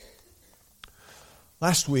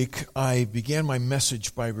Last week, I began my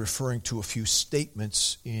message by referring to a few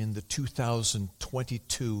statements in the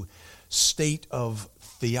 2022 State of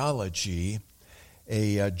Theology,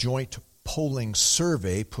 a joint polling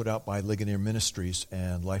survey put out by Ligonier Ministries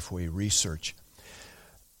and Lifeway Research.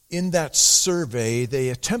 In that survey, they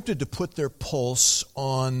attempted to put their pulse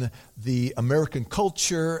on the American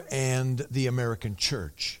culture and the American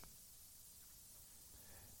church.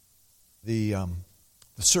 The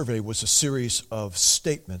survey was a series of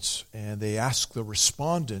statements, and they asked the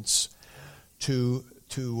respondents to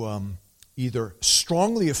either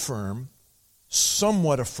strongly affirm,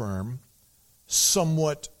 somewhat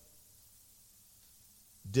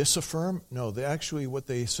disaffirm. No, what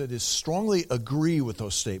they said is strongly agree with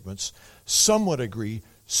those statements, somewhat agree,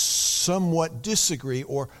 somewhat disagree,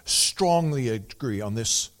 or strongly agree on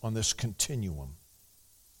this continuum.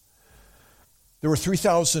 There were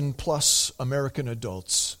 3,000 plus American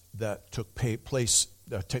adults that took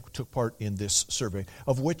part in this survey,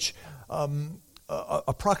 of which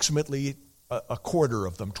approximately a quarter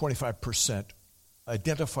of them, 25%,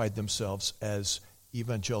 identified themselves as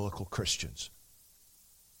evangelical Christians.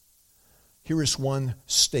 Here is one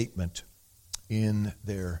statement in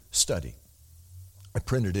their study. I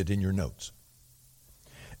printed it in your notes.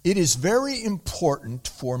 It is very important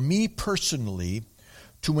for me personally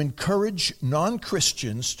to encourage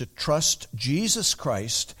non-Christians to trust Jesus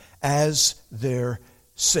Christ as their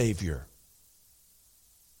Savior.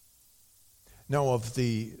 Now, of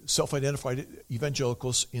the self-identified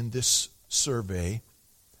evangelicals in this survey,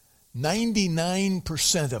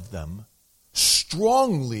 99% of them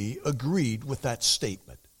strongly agreed with that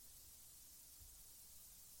statement.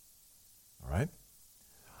 All right?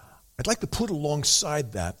 I'd like to put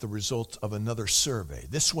alongside that the results of another survey.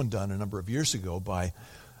 This one done a number of years ago by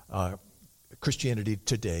Christianity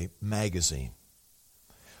Today magazine.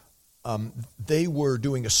 They were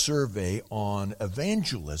doing a survey on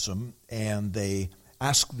evangelism, and they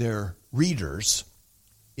asked their readers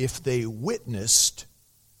if they witnessed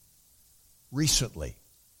recently,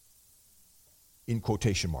 in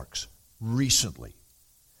quotation marks, recently.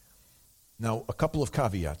 Now, a couple of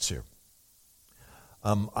caveats here.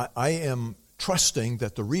 I am trusting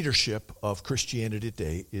that the readership of Christianity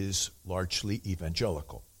Today is largely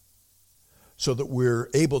evangelical, so that we're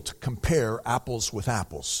able to compare apples with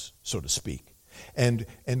apples, so to speak. And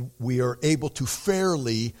we are able to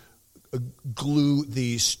fairly glue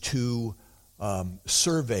these two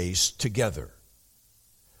surveys together.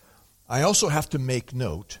 I also have to make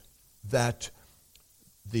note that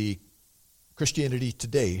the Christianity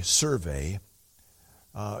Today survey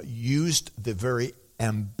used the very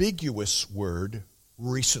ambiguous word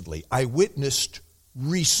recently. I witnessed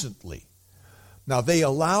recently. Now, they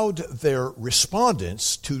allowed their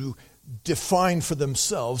respondents to define for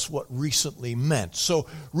themselves what recently meant. So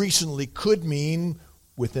recently could mean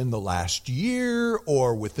within the last year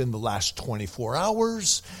or within the last 24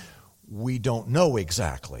 hours. We don't know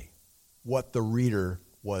exactly what the reader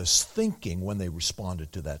was thinking when they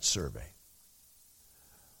responded to that survey.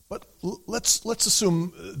 But let's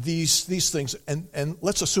assume these things, and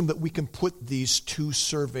let's assume that we can put these two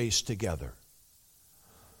surveys together.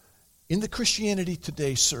 In the Christianity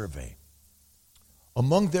Today survey,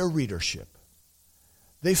 among their readership,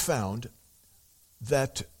 they found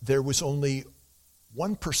that there was only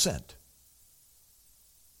 1%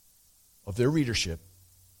 of their readership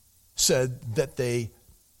said that they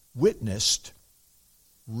witnessed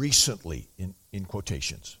recently, in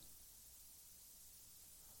quotations.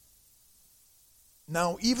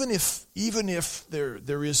 Now, even if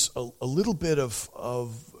there is a little bit of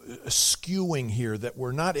skewing here, that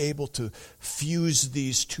we're not able to fuse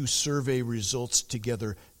these two survey results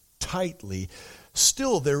together tightly,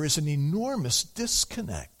 still there is an enormous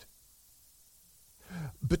disconnect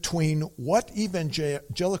between what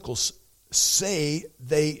evangelicals say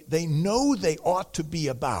they know they ought to be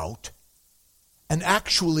about and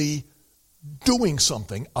actually doing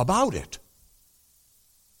something about it.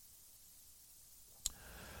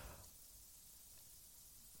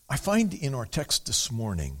 I find in our text this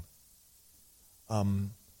morning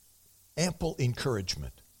ample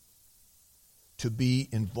encouragement to be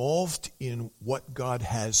involved in what God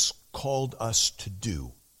has called us to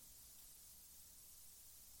do.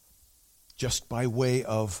 Just by way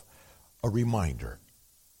of a reminder,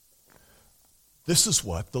 this is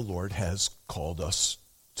what the Lord has called us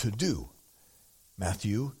to do.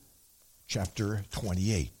 Matthew chapter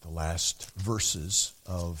 28, the last verses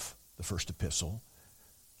of the first epistle.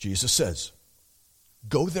 Jesus says,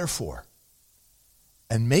 "Go therefore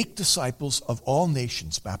and make disciples of all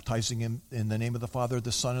nations, baptizing them in the name of the Father,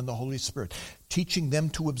 the Son, and the Holy Spirit, teaching them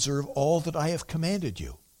to observe all that I have commanded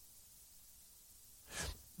you.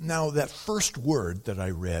 Now, that first word that I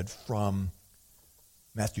read from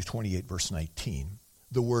Matthew 28, verse 19,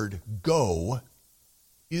 the word go,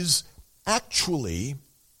 is actually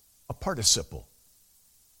a participle.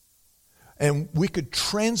 And we could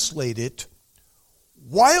translate it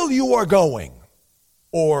while you are going,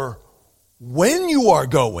 or when you are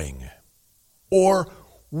going, or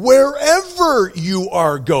wherever you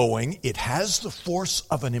are going. It has the force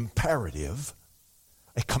of an imperative,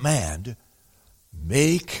 a command.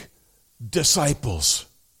 Make disciples.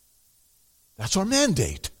 That's our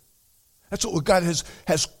mandate. That's what God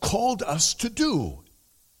has called us to do.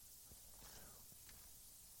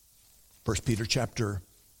 1 Peter chapter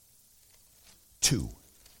 2.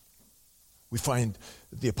 We find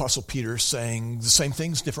the Apostle Peter saying the same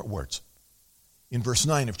things, different words. In verse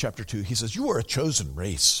 9 of chapter 2, he says, "You are a chosen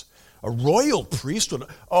race, a royal priesthood,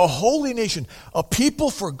 a holy nation, a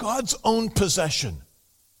people for God's own possession."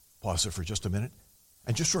 Pause there for just a minute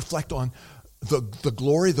and just reflect on the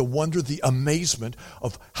glory, the wonder, the amazement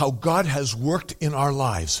of how God has worked in our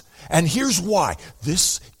lives. And here's why.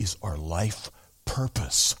 This is our life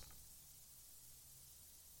purpose.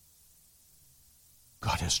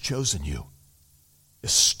 God has chosen you,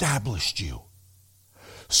 established you,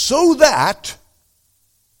 so that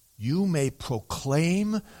you may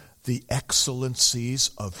proclaim the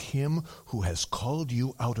excellencies of him who has called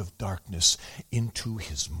you out of darkness into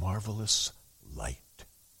his marvelous light.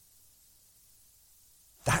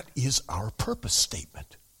 That is our purpose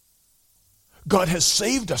statement. God has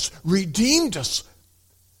saved us, redeemed us,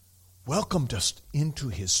 welcomed us into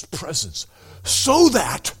his presence, so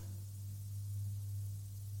that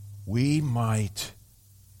we might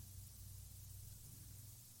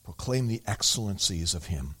proclaim the excellencies of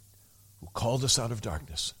him who called us out of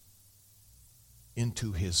darkness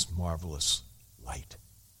into his marvelous light.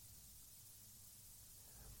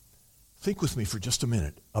 Think with me for just a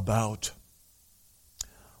minute about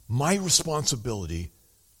my responsibility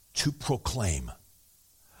to proclaim.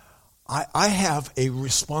 I have a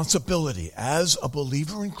responsibility as a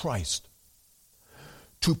believer in Christ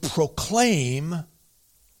to proclaim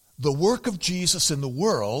the work of Jesus in the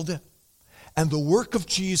world and the work of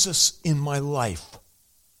Jesus in my life.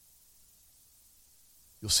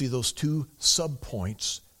 You'll see those two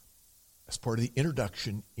subpoints as part of the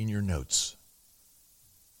introduction in your notes.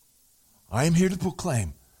 I am here to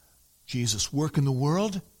proclaim Jesus' work in the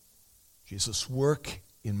world, Jesus' work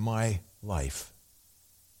in my life.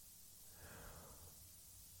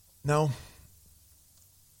 Now,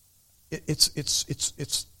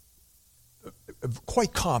 it's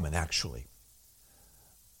quite common, actually,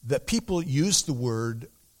 that people use the word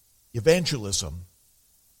evangelism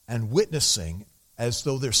and witnessing as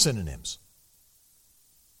though they're synonyms.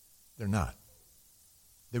 They're not.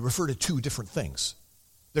 They refer to two different things.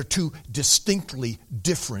 They're two distinctly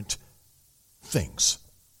different things.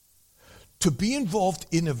 To be involved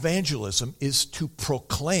in evangelism is to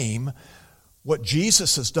proclaim what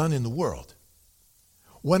Jesus has done in the world.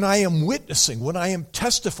 When I am witnessing, when I am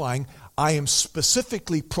testifying, I am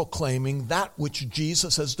specifically proclaiming that which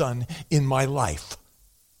Jesus has done in my life.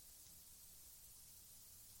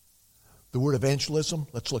 The word evangelism,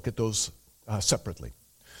 let's look at those separately.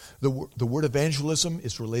 The word evangelism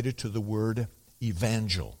is related to the word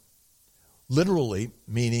evangel, literally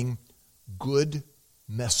meaning good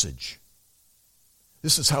message.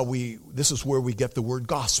 This is where we get the word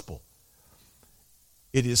gospel.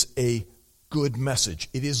 It is a good message.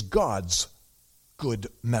 It is God's good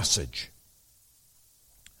message.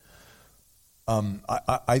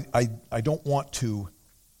 I don't want to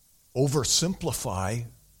oversimplify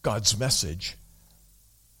God's message,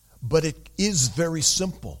 but it is very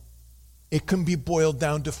simple. It can be boiled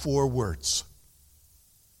down to 4 words.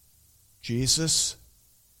 Jesus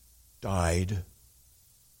died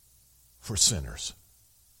for sinners.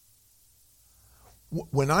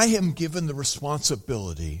 When I am given the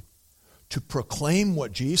responsibility to proclaim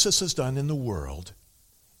what Jesus has done in the world,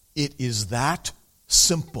 it is that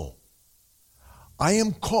simple. I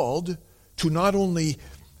am called to not only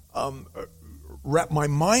wrap my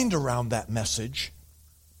mind around that message,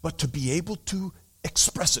 but to be able to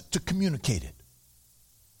express it, to communicate it.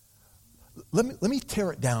 Let me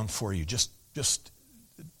tear it down for you, just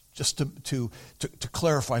to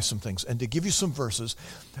clarify some things and to give you some verses.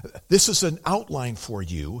 This is an outline for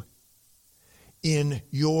you in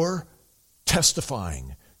your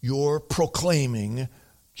testifying, your proclaiming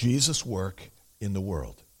Jesus' work in the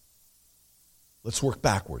world. Let's work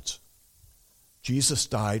backwards. Jesus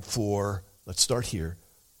died for, let's start here,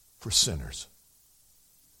 for sinners.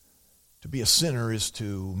 To be a sinner is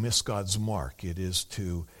to miss God's mark. It is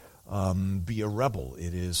to be a rebel.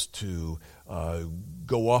 It is to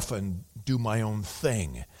go off and do my own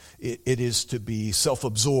thing. It is to be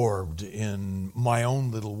self-absorbed in my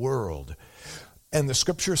own little world. And the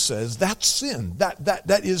scripture says that's sin.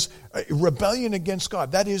 That is rebellion against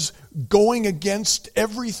God. That is going against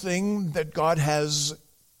everything that God has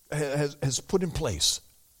put in place.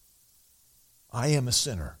 I am a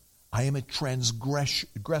sinner. I am a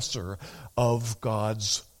transgressor of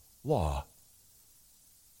God's law.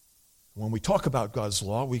 When we talk about God's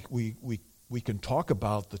law, we can talk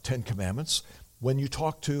about the Ten Commandments. When you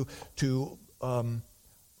talk to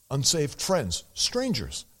unsaved friends,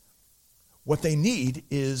 strangers, what they need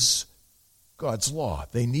is God's law.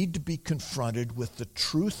 They need to be confronted with the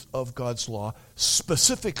truth of God's law,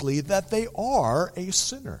 specifically that they are a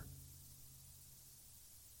sinner.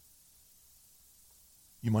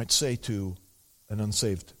 You might say to an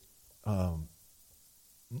unsaved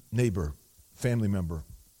neighbor, family member,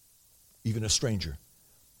 even a stranger,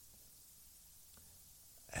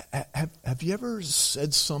 have you ever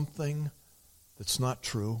said something that's not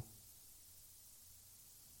true?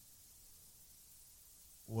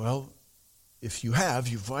 Well, if you have,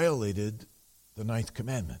 you violated the 9th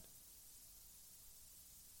commandment.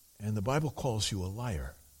 And the Bible calls you a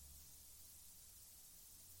liar.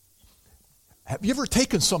 Have you ever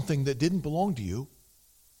taken something that didn't belong to you?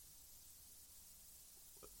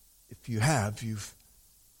 If you have, you've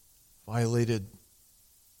violated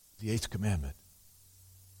the 8th commandment.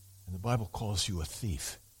 And the Bible calls you a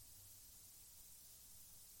thief.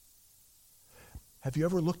 Have you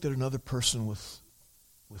ever looked at another person with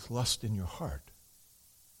lust in your heart?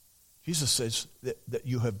 Jesus says that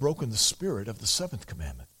you have broken the spirit of the 7th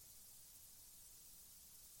commandment.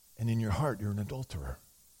 And in your heart, you're an adulterer.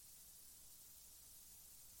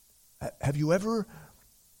 Have you ever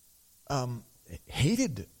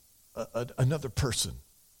hated another person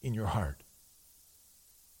in your heart?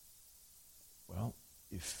 Well,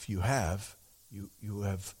 if you have, you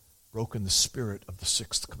have broken the spirit of the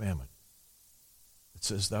 6th commandment. It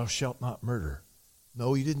says, thou shalt not murder.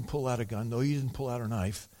 No, you didn't pull out a gun. No, you didn't pull out a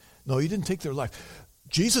knife. No, you didn't take their life.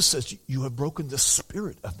 Jesus says you have broken the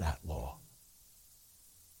spirit of that law.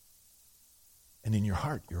 And in your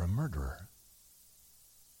heart, you're a murderer.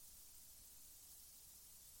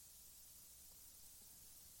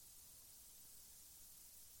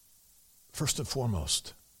 First and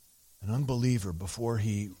foremost, an unbeliever, before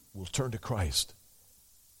he will turn to Christ,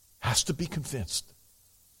 has to be convinced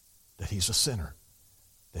that he's a sinner,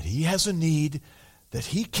 that he has a need that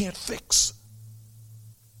he can't fix.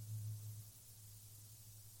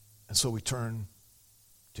 And so we turn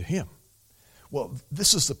to him. Well,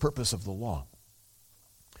 this is the purpose of the law.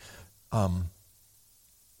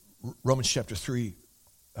 Romans chapter 3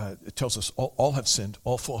 it tells us all have sinned,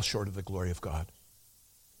 all fall short of the glory of God.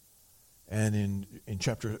 And in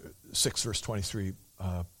chapter 6, verse 23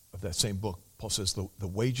 of that same book, Paul says the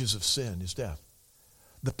wages of sin is death.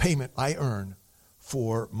 The payment I earn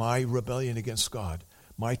for my rebellion against God,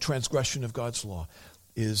 my transgression of God's law,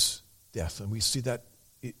 is death. And we see that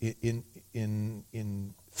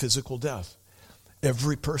in physical death.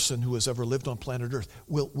 Every person who has ever lived on planet Earth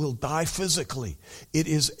will die physically. It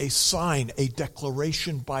is a sign, a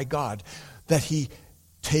declaration by God that he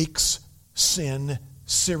takes sin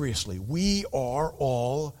seriously. We are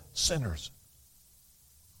all sinners.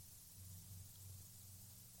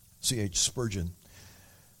 C.H. Spurgeon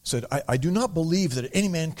said, I do not believe that any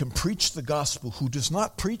man can preach the gospel who does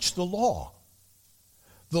not preach the law.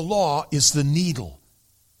 The law is the needle.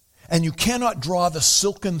 And you cannot draw the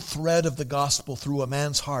silken thread of the gospel through a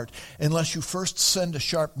man's heart unless you first send a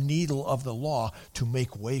sharp needle of the law to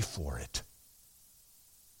make way for it.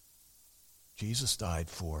 Jesus died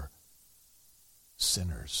for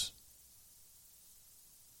sinners.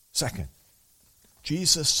 Second,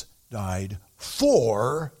 Jesus died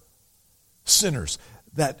for sinners.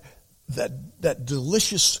 That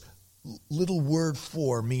delicious little word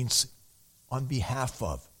 "for" means on behalf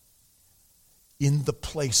of, in the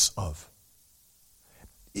place of.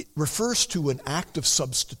 It refers to an act of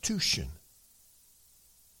substitution.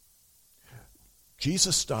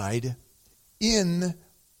 Jesus died in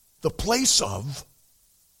the place of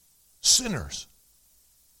sinners.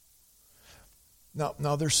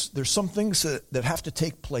 Now there's some things that have to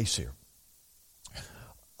take place here.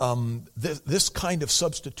 This kind of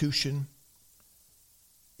substitution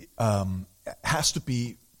has to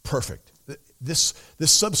be perfect. This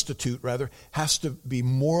substitute, rather, has to be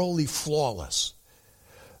morally flawless.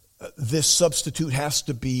 This substitute has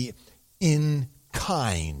to be in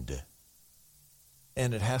kind.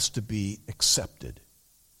 and it has to be accepted.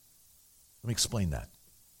 Let me explain that.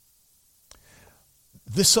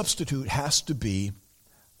 This substitute has to be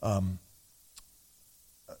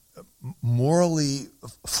morally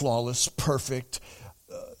flawless, perfect,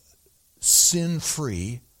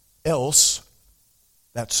 sin-free, else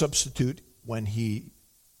that substitute, when he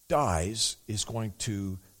dies, is going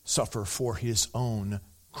to suffer for his own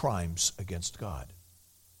crimes against God.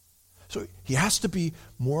 So he has to be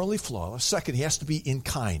morally flawless. Second, he has to be in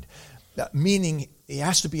kind, meaning he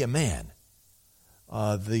has to be a man.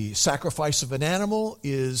 The sacrifice of an animal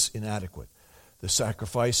is inadequate. The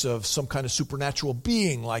sacrifice of some kind of supernatural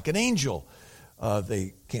being like an angel,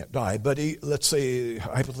 they can't die, but let's say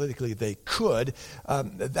hypothetically they could,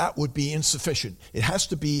 that would be insufficient. It has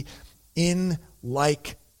to be in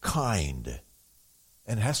like kind,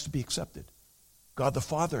 and it has to be accepted. God the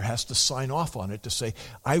Father has to sign off on it to say,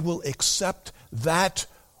 I will accept that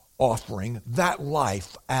offering, that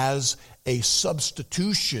life, as a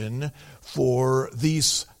substitution for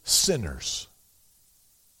these sinners.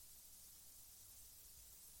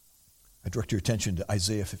 I direct your attention to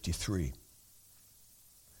Isaiah 53.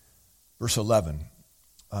 Verse 11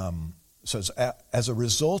 says, as a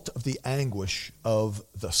result of the anguish of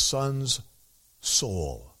the Son's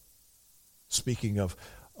soul, speaking of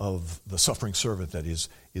the suffering servant that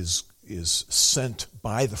is sent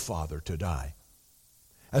by the Father to die.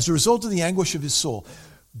 As a result of the anguish of his soul,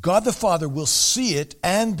 God the Father will see it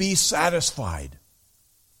and be satisfied.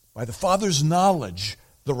 By the Father's knowledge,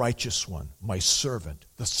 the righteous one, my servant,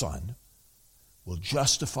 the Son, will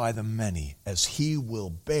justify the many as he will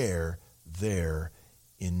bear their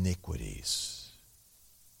iniquities.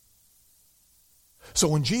 So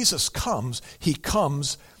when Jesus comes, he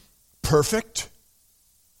comes perfect,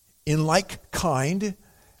 in like kind,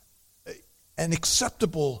 an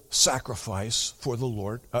acceptable sacrifice for the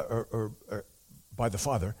Lord, or by the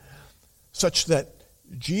Father, such that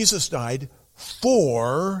Jesus died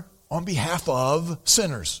on behalf of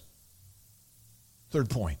sinners. Third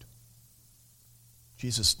point.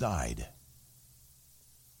 Jesus died.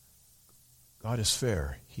 God is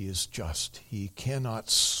fair. He is just. He cannot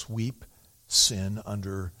sweep sin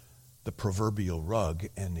under the proverbial rug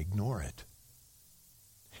and ignore it.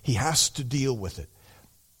 He has to deal with it.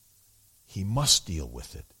 He must deal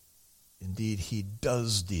with it. Indeed, he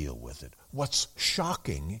does deal with it. What's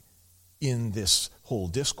shocking in this whole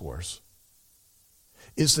discourse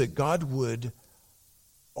is that God would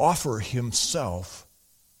offer himself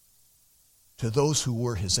to those who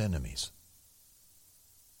were his enemies,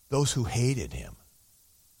 those who hated him.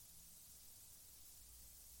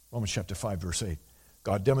 Romans chapter 5, verse 8.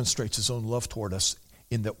 God demonstrates his own love toward us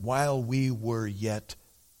in that while we were yet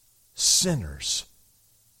sinners,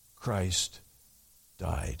 Christ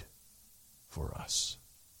died for us.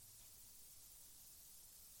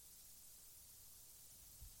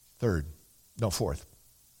 Fourth,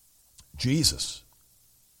 Jesus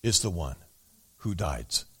is the one who died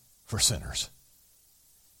for sinners.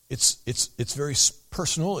 It's very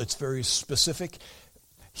personal, it's very specific.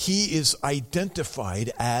 He is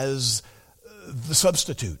identified as the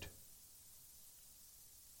substitute.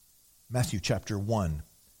 Matthew chapter 1,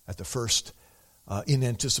 at the first, in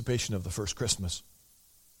anticipation of the first Christmas,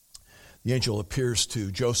 the angel appears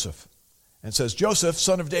to Joseph and says, Joseph,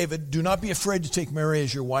 son of David, do not be afraid to take Mary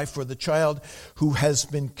as your wife, for the child who has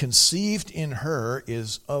been conceived in her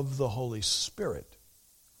is of the Holy Spirit.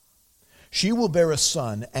 She will bear a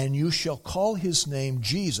son, and you shall call his name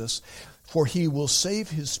Jesus, for he will save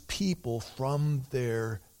his people from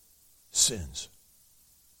their sins.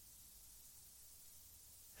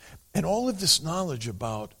 And all of this knowledge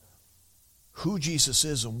about who Jesus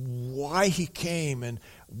is and why he came and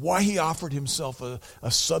why he offered himself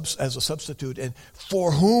as a substitute, and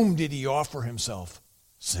for whom did he offer himself?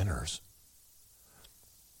 Sinners.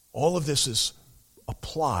 All of this is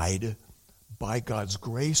applied by God's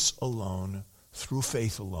grace alone, through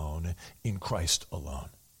faith alone, in Christ alone.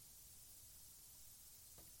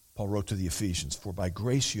 Paul wrote to the Ephesians, for by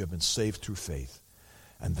grace you have been saved through faith,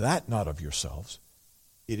 and that not of yourselves.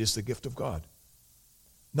 It is the gift of God,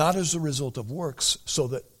 not as a result of works, so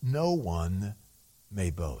that no one may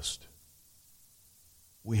boast.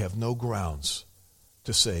 We have no grounds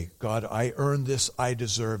to say, God, I earned this, I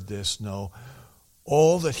deserve this. No,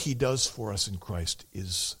 all that he does for us in Christ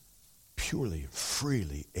is purely,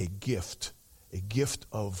 freely a gift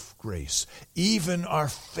of grace. Even our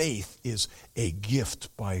faith is a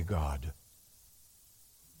gift by God.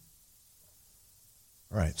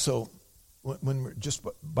 All right, so when we're, just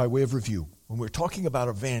by way of review, when we're talking about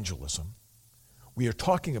evangelism, we are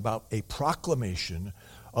talking about a proclamation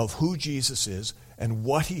of who Jesus is and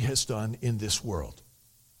what he has done in this world.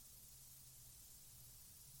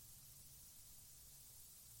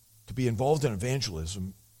 To be involved in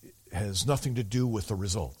evangelism has nothing to do with the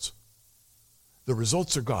results. The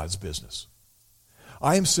results are God's business.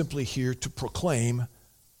 I am simply here to proclaim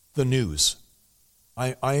the news.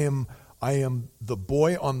 I am the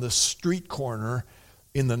boy on the street corner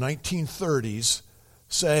in the 1930s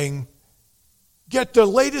saying, "Get the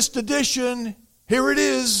latest edition, here it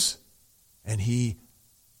is." And he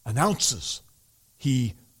announces,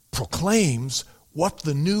 he proclaims what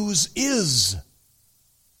the news is.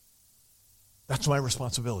 That's my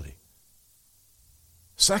responsibility.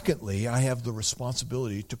 Secondly, I have the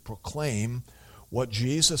responsibility to proclaim what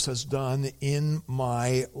Jesus has done in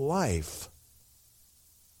my life.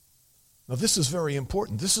 Now, this is very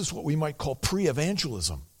important. This is what we might call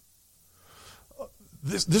pre-evangelism.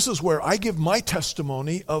 This is where I give my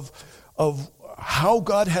testimony of how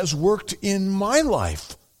God has worked in my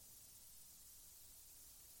life.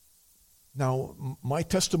 Now, my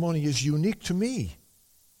testimony is unique to me.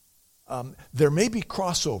 There may be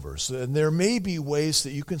crossovers, and there may be ways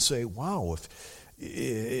that you can say, wow,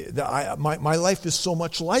 my life is so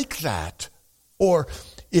much like that. Or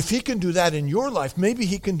if he can do that in your life, maybe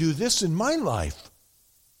he can do this in my life.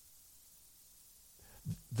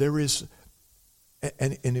 There is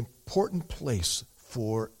an important place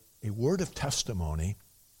for a word of testimony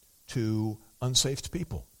to unsaved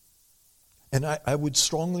people. And I would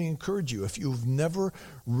strongly encourage you, if you've never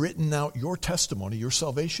written out your testimony, your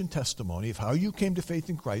salvation testimony of how you came to faith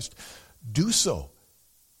in Christ, do so.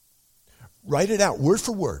 Write it out, word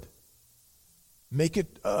for word. Make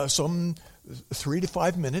it some 3 to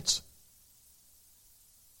 5 minutes.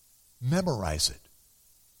 Memorize it.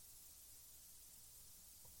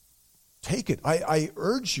 Take it. I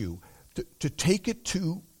urge you to take it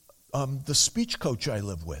to the speech coach I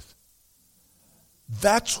live with.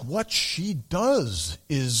 That's what she does,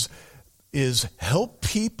 is help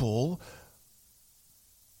people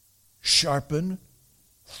sharpen,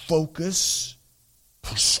 focus,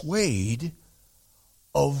 persuade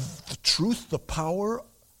of the truth, the power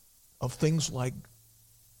of things like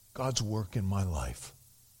God's work in my life.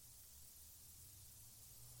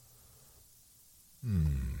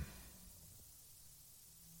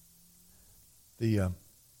 The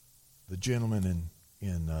gentleman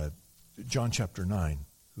in John chapter 9,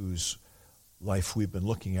 whose life we've been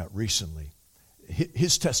looking at recently,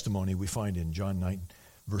 his testimony we find in John 9,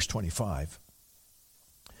 verse 25.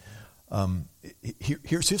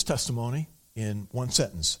 Here's his testimony in one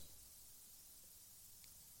sentence.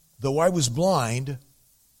 Though I was blind,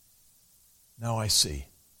 now I see.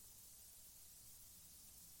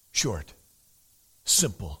 Short,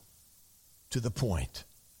 simple, to the point.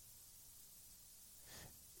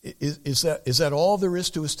 Is that all there is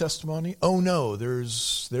to his testimony? Oh no,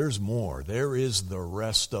 there's more. There is the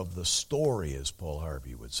rest of the story, as Paul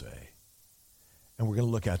Harvey would say. And we're going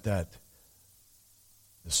to look at that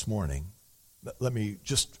this morning. Let me,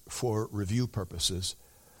 just for review purposes,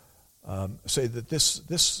 say that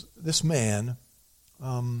this man,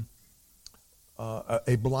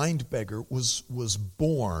 a blind beggar, was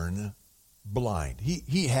born blind.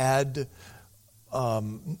 He had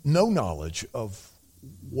no knowledge of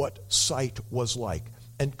what sight was like.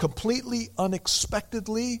 And completely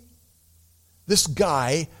unexpectedly, this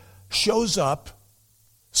guy shows up,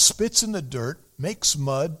 spits in the dirt, makes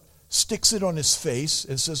mud, sticks it on his face,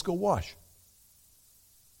 and says, "Go wash."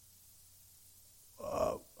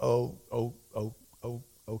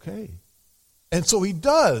 Okay. And so he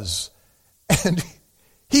does. And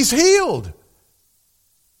he's healed.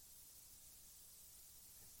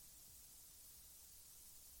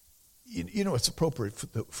 You know, it's appropriate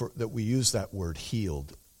for that we use that word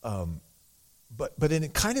healed. But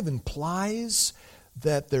it kind of implies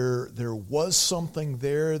that there was something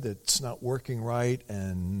there that's not working right,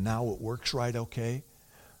 and now it works right okay.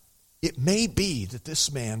 It may be that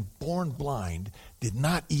this man, born blind, did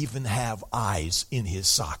not even have eyes in his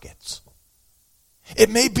sockets. It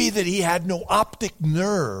may be that he had no optic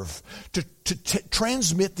nerve to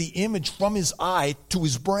transmit the image from his eye to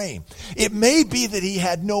his brain. It may be that he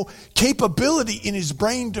had no capability in his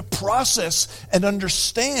brain to process and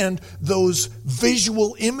understand those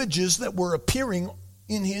visual images that were appearing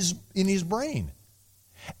in his brain.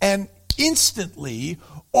 And instantly,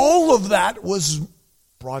 all of that was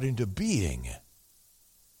brought into being.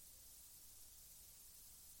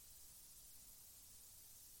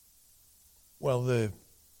 Well, the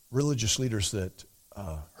religious leaders that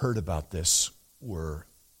heard about this were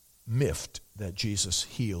miffed that Jesus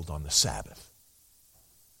healed on the Sabbath.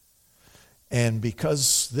 And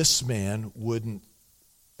because this man wouldn't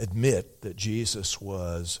admit that Jesus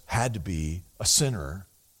had to be a sinner,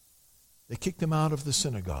 they kicked him out of the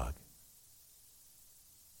synagogue.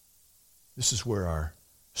 This is where our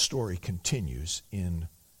story continues in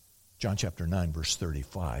John chapter 9, verse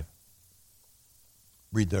 35.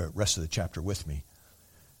 Read the rest of the chapter with me.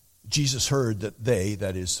 Jesus heard that they,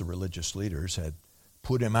 that is the religious leaders, had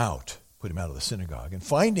put him out of the synagogue. And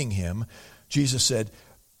finding him, Jesus said,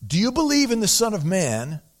 "Do you believe in the Son of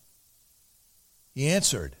Man?" He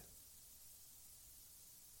answered,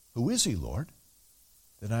 "Who is he, Lord,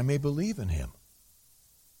 that I may believe in him?"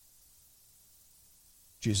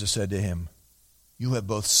 Jesus said to him, "You have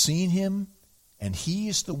both seen him, and he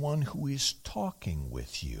is the one who is talking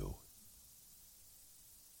with you."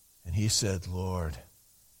 And he said, "Lord,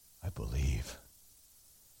 I believe."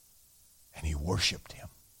 And he worshiped him.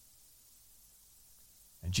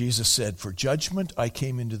 And Jesus said, "For judgment I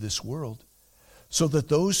came into this world, so that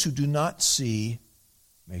those who do not see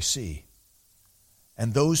may see,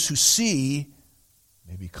 and those who see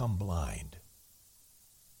may become blind."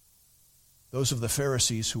 Those of the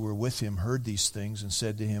Pharisees who were with him heard these things and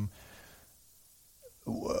said to him,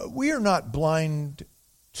 "We are not blind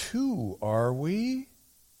too, are we?"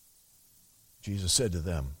 Jesus said to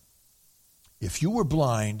them, "If you were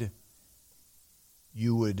blind,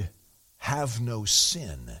 you would have no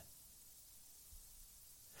sin.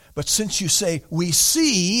 But since you say, 'We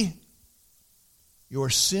see,' your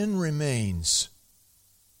sin remains."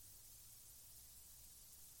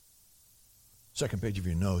 Second page of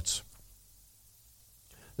your notes.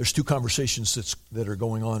 There's two conversations that are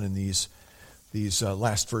going on in these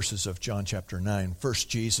last verses of John chapter 9. First,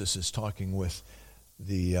 Jesus is talking with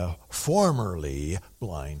the formerly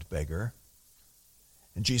blind beggar,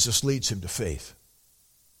 and Jesus leads him to faith.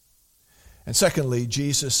 And secondly,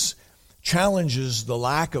 Jesus challenges the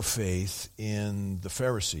lack of faith in the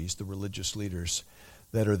Pharisees, the religious leaders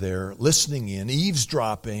that are there, listening in,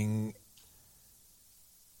 eavesdropping,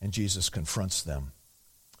 and Jesus confronts them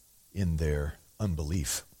in their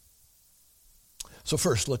unbelief. So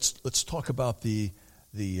first, let's talk about the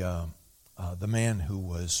man who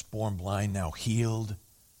was born blind, now healed.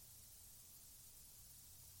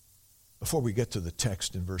 Before we get to the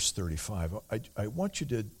text in verse 35, I want you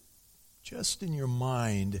to, just in your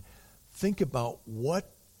mind, think about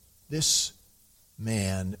what this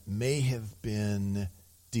man may have been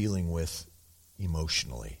dealing with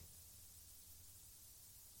emotionally.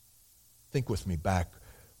 Think with me back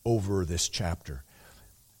over this chapter.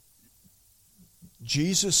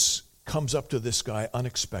 Jesus comes up to this guy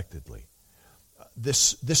unexpectedly.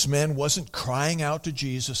 This man wasn't crying out to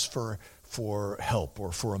Jesus for help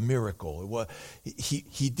or for a miracle.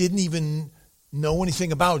 He didn't even know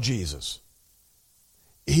anything about Jesus.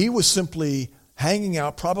 He was simply hanging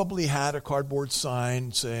out, probably had a cardboard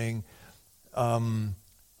sign saying,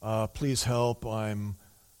 "Please help, I'm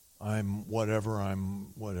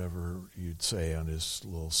whatever you'd say on his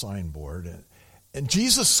little signboard." And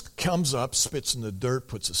Jesus comes up, spits in the dirt,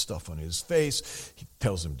 puts the stuff on his face. He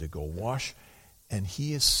tells him to go wash. And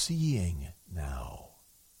he is seeing now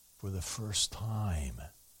for the first time.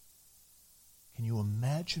 Can you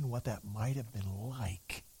imagine what that might have been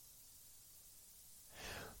like?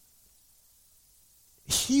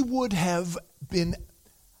 He would have been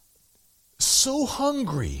so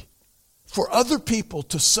hungry for other people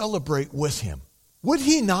to celebrate with him. Would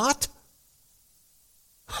he not?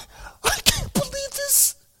 I can't believe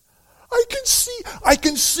this. I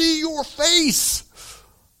can see your face.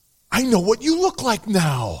 I know what you look like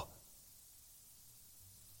now.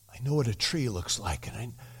 I know what a tree looks like,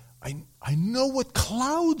 and I know what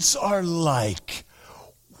clouds are like.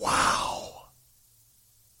 Wow.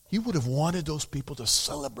 He would have wanted those people to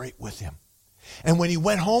celebrate with him. And when he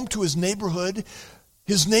went home to his neighborhood,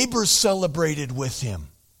 his neighbors celebrated with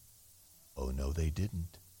him. Oh, no, they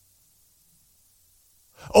didn't.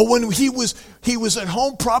 Oh, when he was at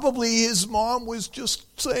home, probably his mom was just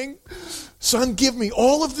saying, "Son, give me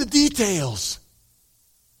all of the details."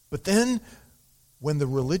 But then when the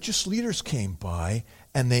religious leaders came by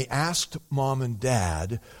and they asked mom and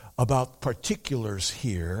dad about particulars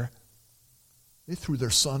here, they threw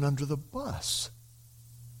their son under the bus.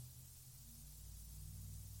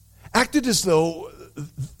 Acted as though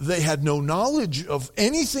they had no knowledge of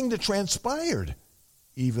anything that transpired,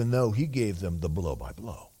 even though he gave them the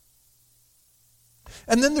blow-by-blow.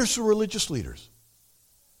 And then there's the religious leaders.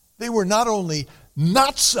 They were not only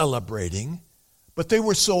not celebrating, but they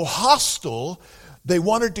were so hostile, they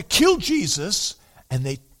wanted to kill Jesus, and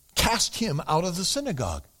they cast him out of the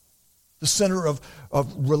synagogue, the center of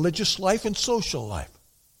religious life and social life.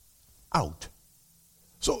 Out.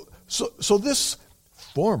 So this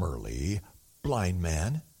formerly blind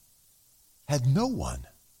man had no one.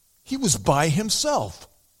 He was by himself.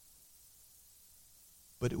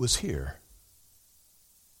 But it was here,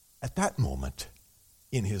 at that moment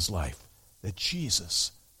in his life, that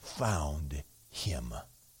Jesus found him.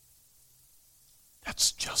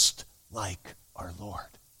 That's just like our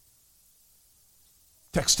Lord.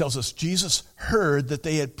 Text tells us Jesus heard that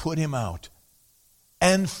they had put him out,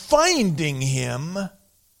 and finding him, ...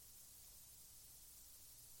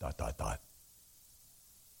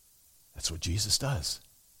 That's what Jesus does.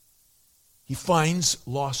 He finds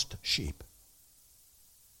lost sheep.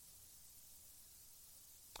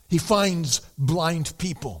 He finds blind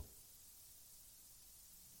people.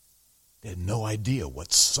 They had no idea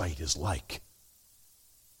what sight is like.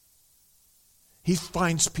 He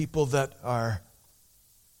finds people that are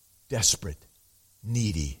desperate,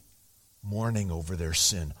 needy, mourning over their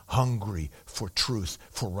sin, hungry for truth,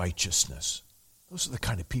 for righteousness. Those are the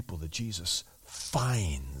kind of people that Jesus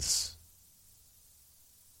finds.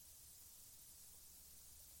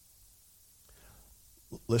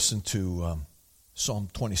 Listen to Psalm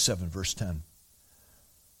 27, verse 10.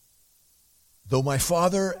 Though my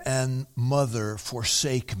father and mother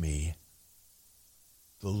forsake me,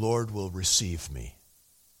 the Lord will receive me.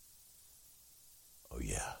 Oh,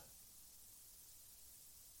 yeah.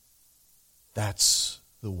 That's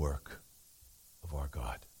the work of our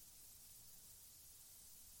God.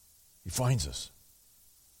 He finds us.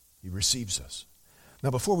 He receives us. Now,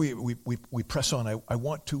 before we press on, I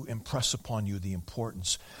want to impress upon you the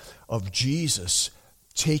importance of Jesus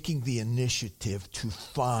taking the initiative to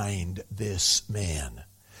find this man.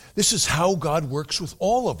 This is how God works with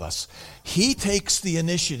all of us. He takes the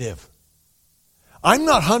initiative. I'm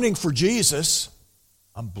not hunting for Jesus.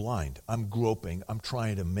 I'm blind. I'm groping. I'm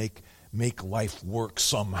trying to make life work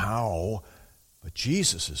somehow. But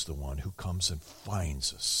Jesus is the one who comes and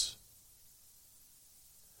finds us.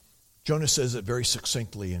 Jonah says it very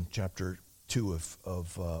succinctly in chapter 2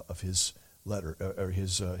 of his letter, or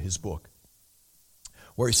his book,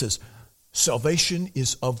 where he says, "Salvation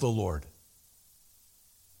is of the Lord."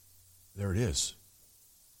 There it is.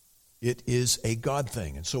 It is a God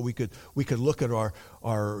thing. And so we could look at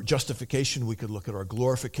our justification, we could look at our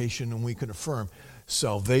glorification, and we could affirm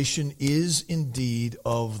salvation is indeed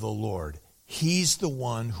of the Lord. He's the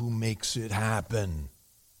one who makes it happen.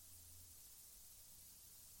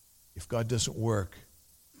 If God doesn't work,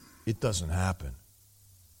 it doesn't happen.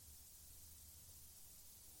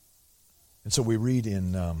 And so we read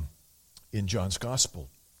in John's Gospel,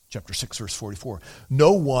 chapter 6, verse 44,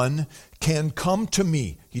 no one can come to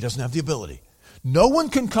me. He doesn't have the ability. No one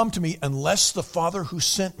can come to me unless the Father who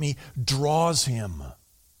sent me draws him.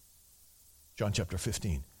 John chapter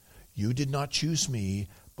 15, you did not choose me,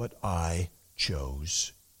 but I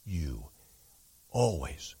chose you.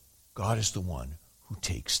 Always, God is the one who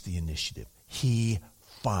takes the initiative. He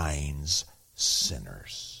finds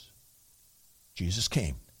sinners. Jesus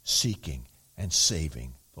came seeking and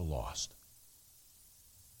saving the lost.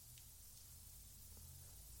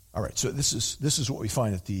 All right, so this is what we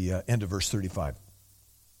find at the end of verse 35.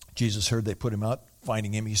 Jesus heard they put him out,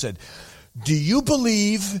 finding him. He said, do you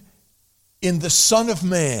believe in the Son of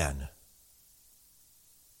Man?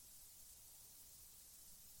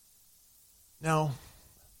 Now,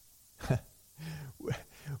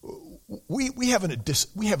 we have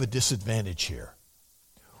a disadvantage here.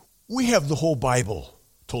 We have the whole Bible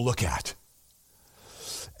to look at.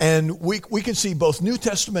 And we can see both New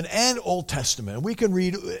Testament and Old Testament. We can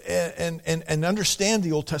read and understand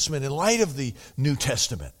the Old Testament in light of the New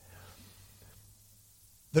Testament.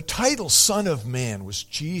 The title Son of Man was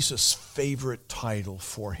Jesus' favorite title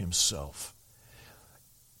for himself.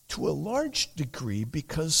 To a large degree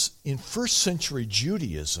because in first century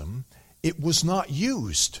Judaism, it was not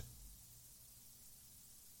used.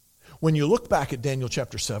 When you look back at Daniel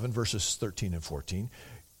chapter 7, verses 13 and 14,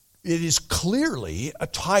 it is clearly a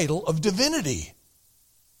title of divinity.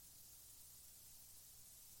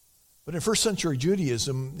 But in first century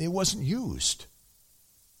Judaism, it wasn't used.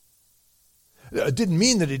 It didn't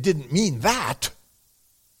mean that it didn't mean that.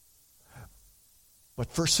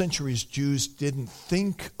 But first century Jews didn't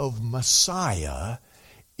think of Messiah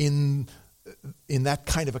in that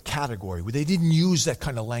kind of a category. They didn't use that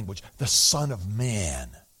kind of language, the Son of Man.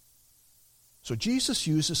 So Jesus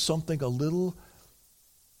uses something a little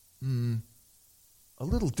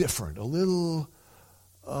different, a little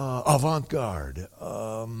avant-garde.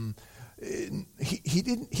 He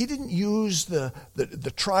didn't use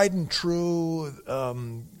the tried and true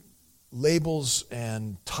labels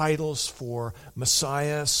and titles for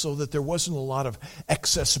Messiah, so that there wasn't a lot of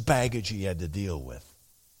excess baggage he had to deal with.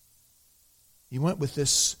 He went with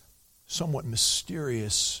this somewhat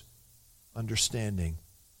mysterious understanding.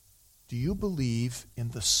 Do you believe in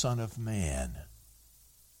the Son of Man?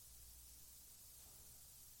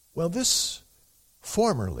 Well, this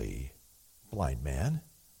formerly blind man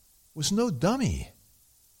was no dummy.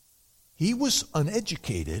 He was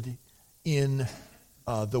uneducated in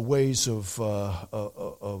the ways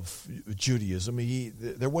of Judaism.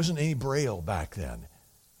 There wasn't any Braille back then.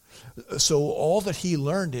 So all that he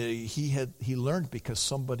learned, he learned because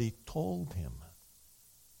somebody told him.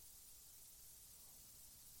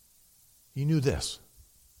 He knew this.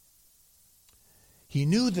 He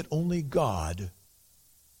knew that only God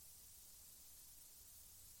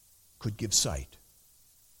could give sight.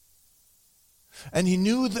 And he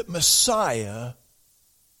knew that Messiah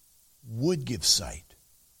would give sight.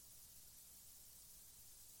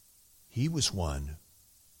 He was one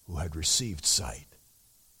who had received sight.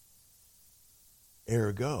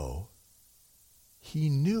 Ergo, he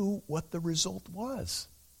knew what the result was.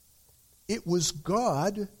 It was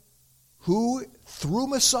God who, through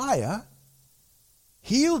Messiah,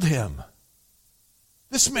 healed him.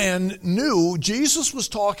 This man knew Jesus was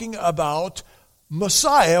talking about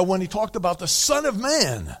Messiah when he talked about the Son of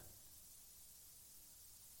Man.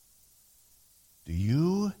 Do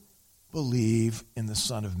you believe in the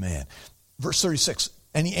Son of Man? Verse 36,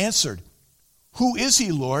 and he answered, who is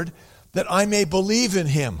he, Lord, that I may believe in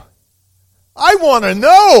him? I want to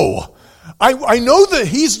know. I know that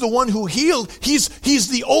he's the one who healed. He's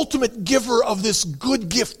the ultimate giver of this good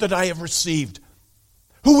gift that I have received.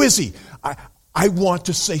 Who is he? I want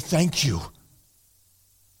to say thank you.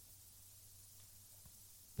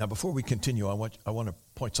 Now, before we continue, I want to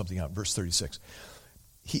point something out. Verse 36.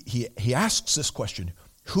 He asks this question,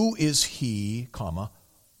 who is he,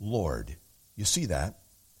 Lord? You see that?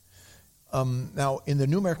 Now, in the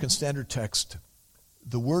New American Standard Text,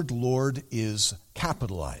 the word Lord is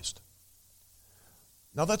capitalized.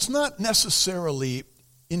 Now, that's not necessarily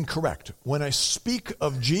incorrect. When I speak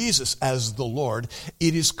of Jesus as the Lord,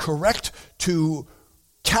 it is correct to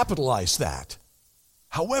capitalize that.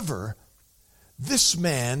 However, this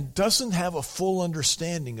man doesn't have a full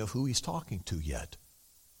understanding of who he's talking to yet.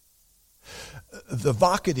 The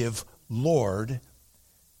vocative Lord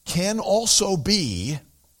can also be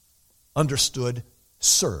understood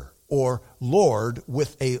sir, or Lord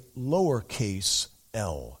with a lowercase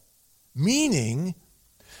l, meaning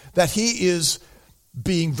that he is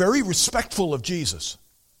being very respectful of Jesus.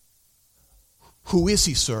 Who is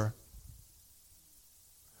he, sir?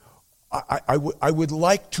 I would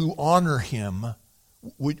like to honor him.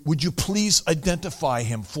 Would you please identify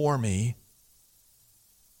him for me?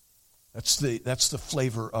 That's the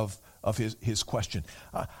flavor of his question.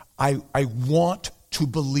 I want to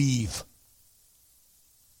believe.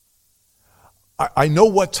 I know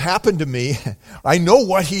what's happened to me. I know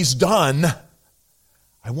what he's done.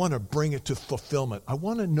 I want to bring it to fulfillment. I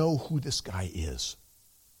want to know who this guy is.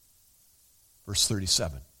 Verse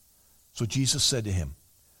 37. So Jesus said to him,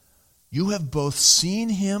 you have both seen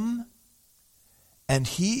him, and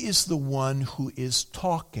he is the one who is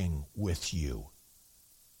talking with you.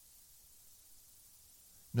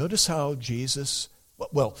 Notice how Jesus,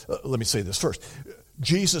 let me say this first.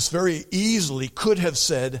 Jesus very easily could have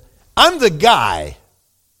said, I'm the guy.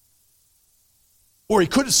 Or he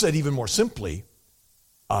could have said even more simply,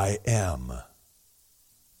 I am.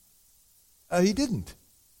 He didn't.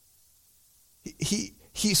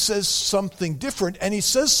 He says something different, and he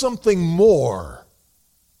says something more.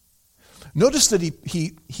 Notice that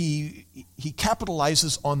he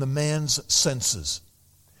capitalizes on the man's senses.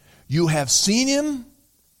 You have seen him,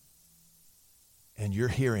 and you're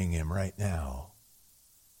hearing him right now.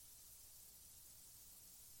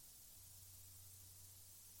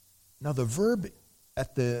 Now the verb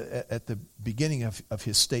at the beginning of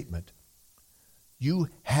his statement, you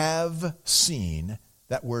have seen,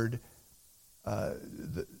 that word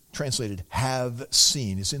translated have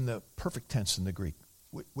seen is in the perfect tense in the Greek,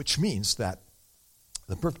 which means that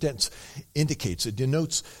the perfect tense indicates, it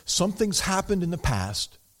denotes something's happened in the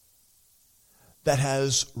past that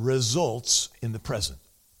has results in the present.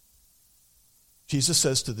 Jesus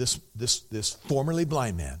says to this formerly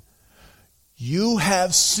blind man, you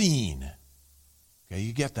have seen. Okay,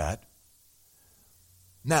 you get that.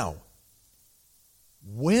 Now,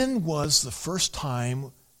 when was the first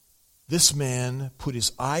time this man put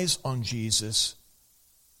his eyes on Jesus,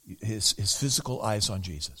 his physical eyes on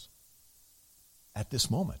Jesus? At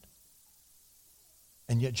this moment.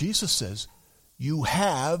 And yet Jesus says, you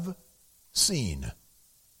have seen,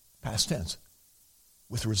 past tense,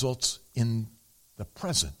 with results in the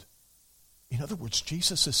present. In other words,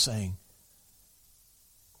 Jesus is saying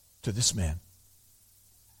to this man,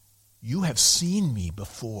 you have seen me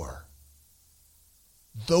before.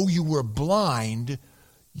 though you were blind,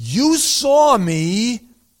 you saw me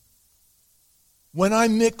when I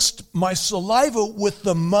mixed my saliva with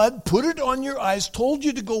the mud, put it on your eyes, told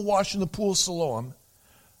you to go wash in the pool of Siloam.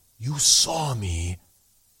 You saw me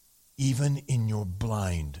even in your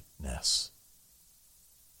blindness.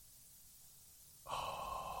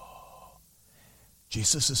 Oh.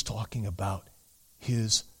 Jesus is talking about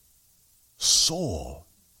his soul.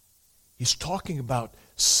 He's talking about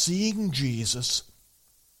seeing Jesus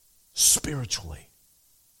spiritually.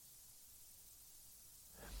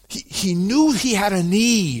 He knew he had a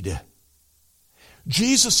need.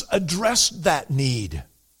 Jesus addressed that need.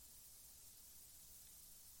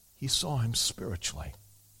 He saw him spiritually.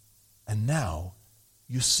 And now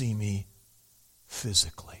you see me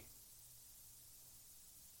physically.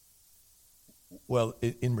 Well,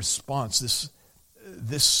 in response,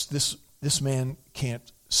 this man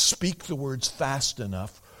can't speak the words fast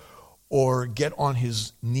enough or get on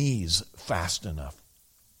his knees fast enough.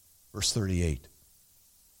 Verse 38.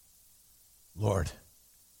 Lord,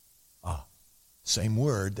 same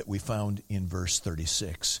word that we found in verse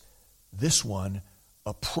 36. This one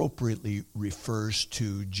appropriately refers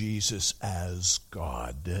to Jesus as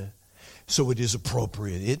God. So it is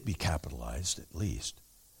appropriate it be capitalized at least.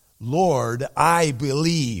 Lord, I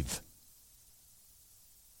believe.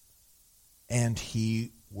 And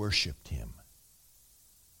he worshiped him.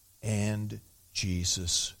 And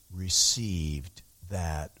Jesus received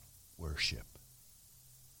that worship.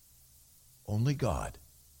 Only God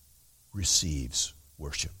receives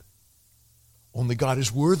worship. Only God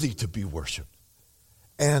is worthy to be worshiped.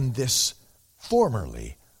 And this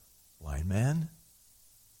formerly blind man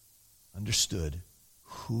understood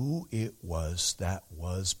who it was that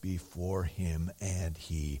was before him, and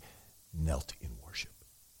he knelt in worship.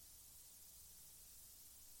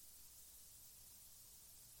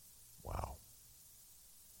 Wow.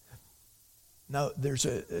 Now, there's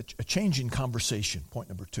a change in conversation, point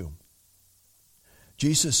number 2.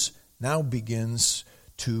 Jesus now begins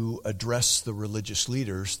to address the religious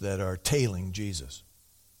leaders that are tailing Jesus.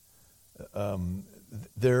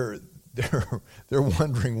 They're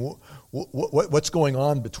wondering what's going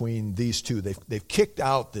on between these two. They've kicked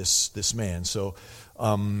out this man. So,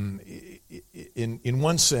 in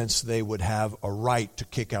one sense, they would have a right to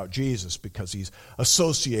kick out Jesus because he's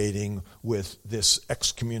associating with this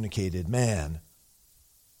excommunicated man.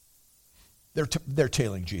 They're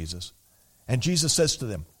tailing Jesus. And Jesus says to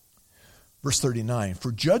them, verse 39,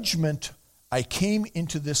 "For judgment I came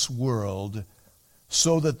into this world,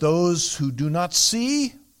 so that those who do not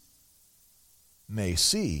see may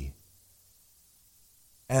see,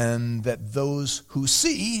 and that those who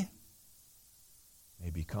see may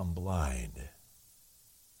become blind."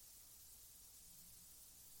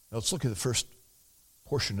 Now let's look at the first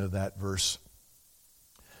portion of that verse.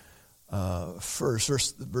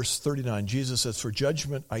 First, verse 39, Jesus says, "For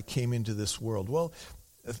judgment I came into this world." Well,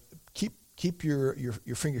 keep your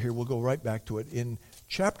finger here. We'll go right back to it. In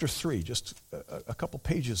chapter 3, just a couple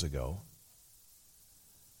pages ago,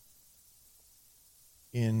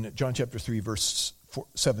 in John chapter 3, verse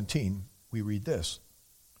 17, we read this.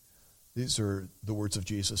 These are the words of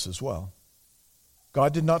Jesus as well.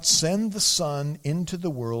 "God did not send the Son into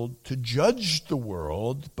the world to judge the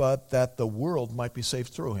world, but that the world might be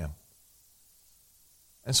saved through him."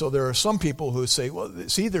 And so there are some people who say, well,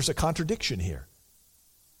 see, there's a contradiction here.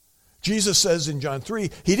 Jesus says in John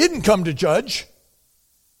 3, he didn't come to judge.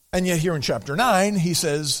 And yet here in chapter 9, he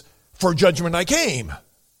says, "For judgment I came."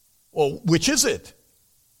 Well, which is it?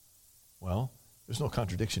 Well, there's no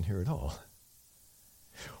contradiction here at all.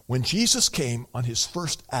 When Jesus came on his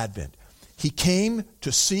first advent, he came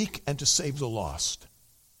to seek and to save the lost.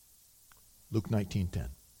 Luke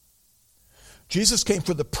 19:10. Jesus came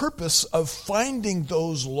for the purpose of finding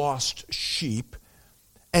those lost sheep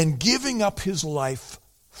and giving up his life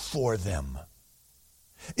for them.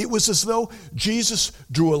 It was as though Jesus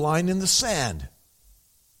drew a line in the sand.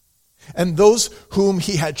 And those whom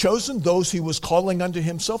he had chosen, those he was calling unto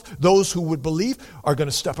himself, those who would believe, are going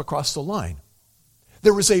to step across the line.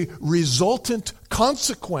 There was a resultant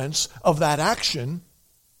consequence of that action,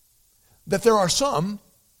 that there are some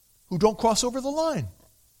who don't cross over the line.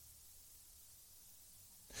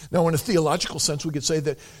 Now, in a theological sense, we could say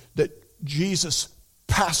that Jesus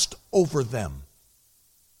passed over them.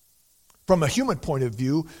 From a human point of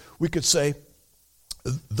view, we could say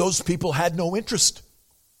those people had no interest.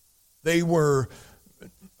 They were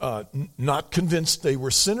not convinced they were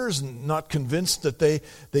sinners, not convinced that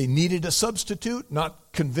they needed a substitute,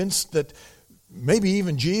 not convinced that maybe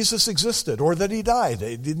even Jesus existed or that he died.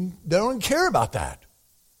 They don't care about that.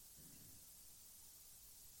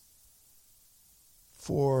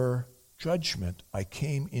 for judgment I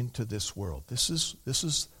came into this world. This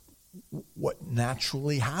is what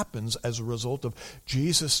naturally happens as a result of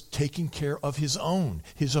Jesus taking care of his own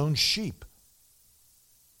sheep.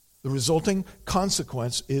 The resulting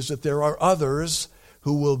consequence is that there are others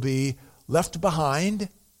who will be left behind,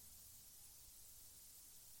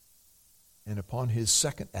 and upon his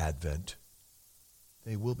second advent,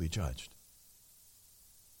 they will be judged.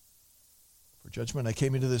 For judgment I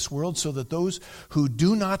came into this world so that those who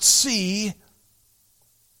do not see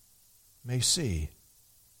may see,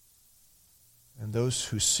 and those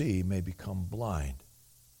who see may become blind.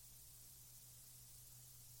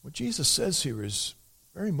 What Jesus says here is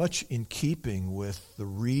very much in keeping with the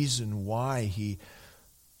reason why he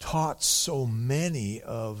taught so many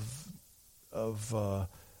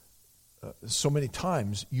so many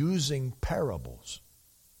times using parables.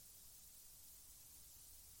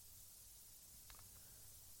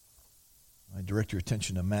 I direct your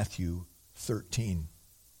attention to Matthew 13.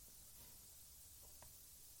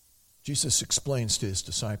 Jesus explains to his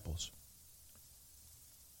disciples,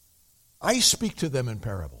 I speak to them in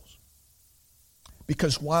parables,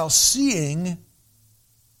 because while seeing,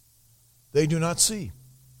 they do not see.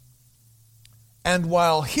 And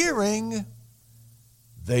while hearing,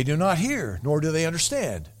 they do not hear, nor do they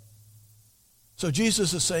understand. So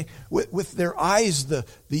Jesus is saying, with their eyes, the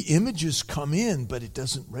images come in, but it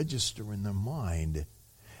doesn't register in their mind.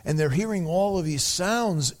 And they're hearing all of these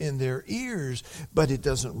sounds in their ears, but it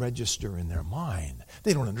doesn't register in their mind.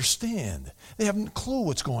 They don't understand. They haven't a clue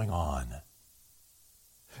what's going on.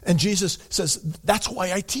 And Jesus says, that's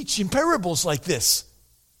why I teach in parables like this.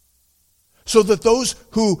 So that those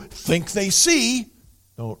who think they see,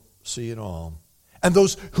 don't see at all. And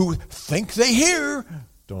those who think they hear,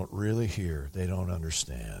 don't really hear. They don't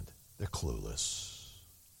understand. They're clueless.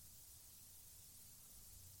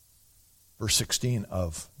 Verse 16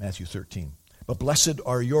 of Matthew 13. But blessed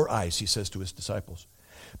are your eyes, he says to his disciples,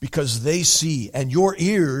 because they see, and your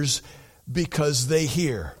ears because they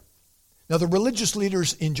hear. Now the religious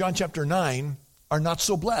leaders in John chapter 9 are not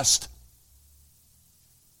so blessed.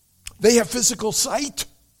 They have physical sight,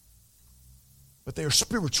 but they are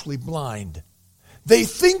spiritually blind. They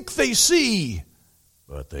think they see,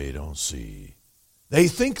 but they don't see. They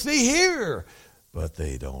think they hear, but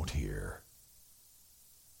they don't hear.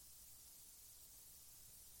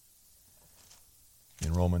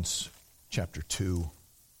 In Romans chapter 2,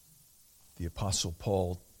 the Apostle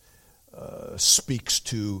Paul speaks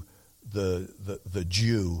to the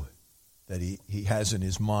Jew that he has in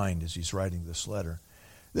his mind as he's writing this letter.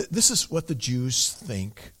 This is what the Jews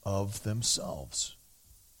think of themselves.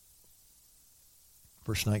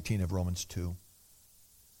 Verse 19 of Romans 2.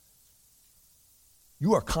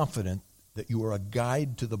 You are confident that you are a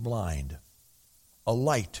guide to the blind, a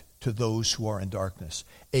light to those who are in darkness,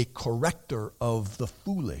 a corrector of the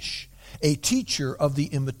foolish, a teacher of the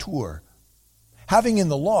immature, having in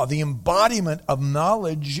the law the embodiment of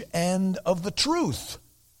knowledge and of the truth.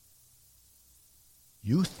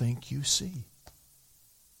 You think you see.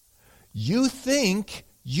 You think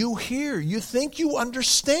you hear. You think you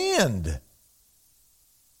understand.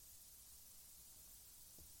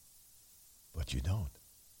 But you don't.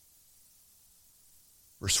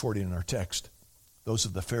 Verse 40 in our text. Those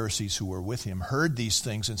of the Pharisees who were with him heard these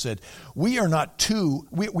things and said, we are not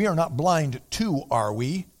blind too, are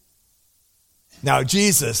we? Now,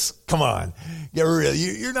 Jesus, come on, get real.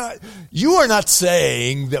 You are not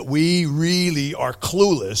saying that we really are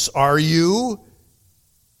clueless, are you?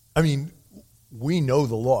 I mean, we know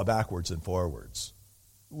the law backwards and forwards.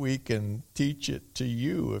 We can teach it to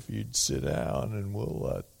you if you'd sit down, and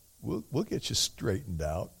we'll get you straightened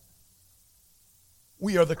out.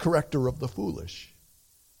 We are the corrector of the foolish.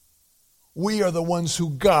 We are the ones who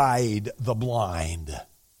guide the blind.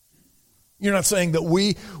 You're not saying that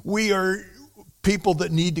we are people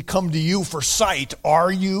that need to come to you for sight,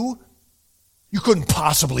 are you? You couldn't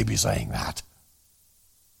possibly be saying that.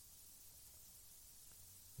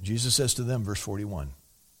 Jesus says to them, verse 41,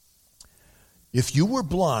 if you were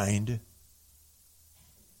blind,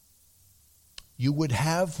 you would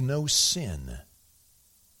have no sin.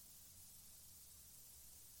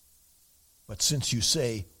 But since you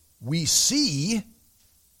say, we see,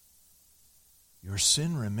 your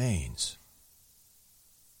sin remains.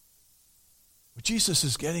 What Jesus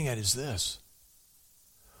is getting at is this.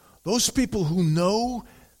 Those people who know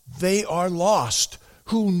they are lost,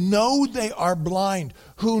 who know they are blind,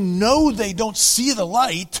 who know they don't see the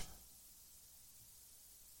light,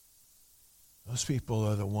 those people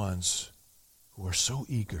are the ones who are so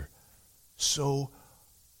eager, so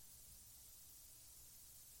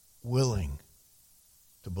willing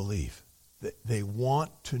to believe. They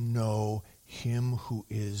want to know him who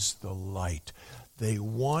is the light. They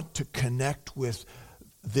want to connect with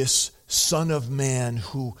this Son of Man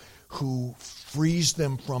who frees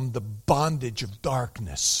them from the bondage of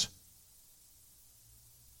darkness.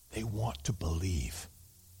 They want to believe.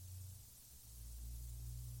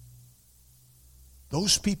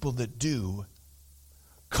 Those people that do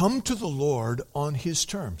come to the Lord on his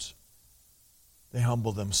terms. They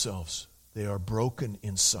humble themselves. They are broken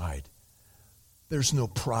inside. There's no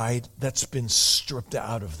pride that's been stripped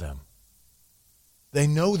out of them. They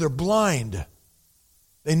know they're blind.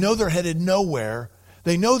 They know they're headed nowhere.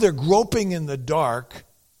 They know they're groping in the dark.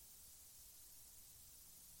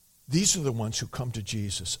 These are the ones who come to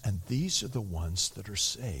Jesus, and these are the ones that are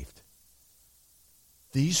saved.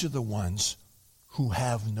 These are the ones who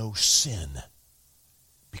have no sin,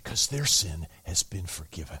 because their sin has been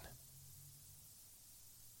forgiven.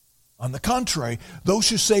 On the contrary, those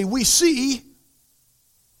who say, we see,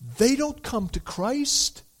 they don't come to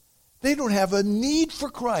Christ. They don't have a need for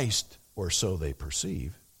Christ, or so they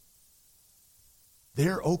perceive.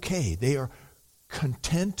 They're okay. They are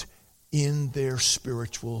content in their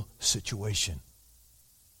spiritual situation.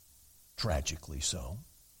 Tragically so.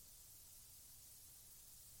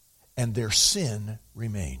 And their sin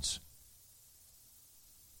remains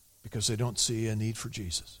because they don't see a need for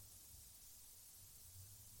Jesus.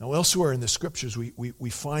 Now, elsewhere in the Scriptures, we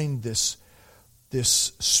find this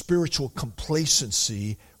spiritual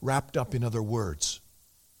complacency wrapped up in other words.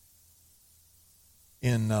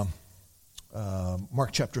 In Mark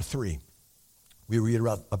chapter 3, we read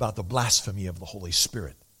about the blasphemy of the Holy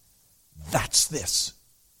Spirit. That's this.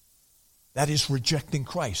 That is rejecting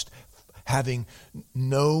Christ, having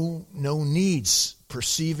no needs,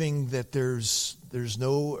 perceiving that there's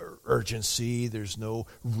no urgency, there's no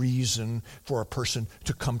reason for a person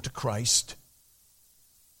to come to Christ.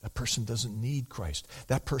 That person doesn't need Christ.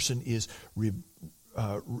 That person is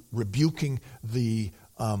rebuking the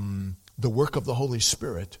work of the Holy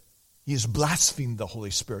Spirit. He is blaspheming the Holy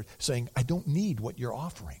Spirit, saying, I don't need what you're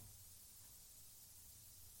offering.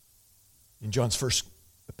 In John's first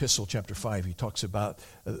epistle, chapter 5, he talks about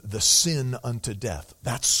the sin unto death.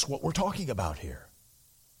 That's what we're talking about here.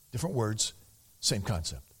 Different words, same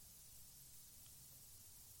concept.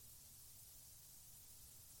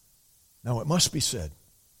 Now, it must be said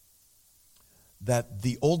that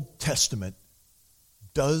the Old Testament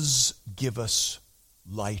does give us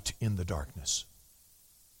light in the darkness.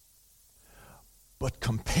 But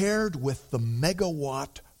compared with the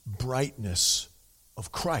megawatt brightness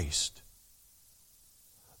of Christ,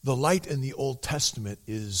 the light in the Old Testament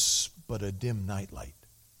is but a dim nightlight.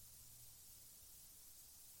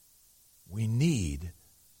 We need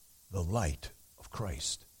the light of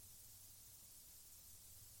Christ.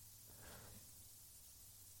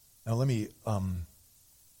 Now let me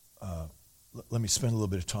spend a little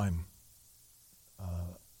bit of time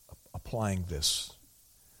applying this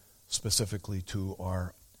specifically to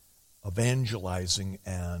our evangelizing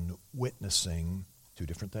and witnessing, two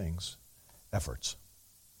different things, efforts.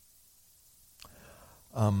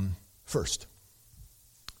 First,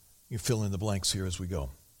 you fill in the blanks here as we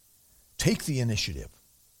go. Take the initiative.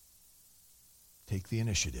 Take the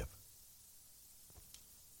initiative.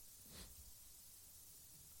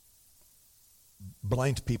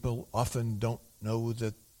 Blind people often don't know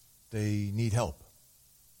that they need help,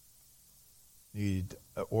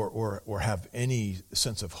 or have any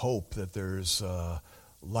sense of hope that there's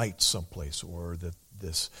light someplace, or that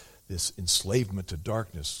this enslavement to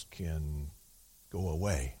darkness can go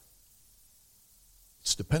away.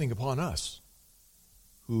 It's depending upon us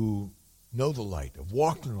who know the light, have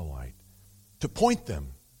walked in the light, to point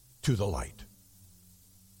them to the light.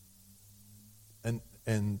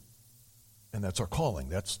 And that's our calling.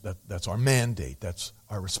 That's our mandate. That's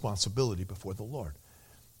our responsibility before the Lord,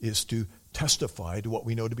 is to testify to what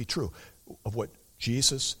we know to be true, of what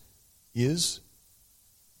Jesus is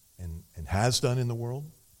and has done in the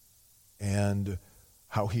world, and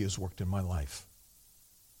how he has worked in my life.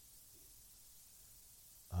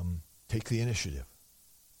 Take the initiative.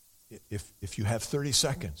 If you have 30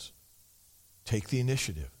 seconds, take the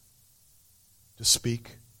initiative to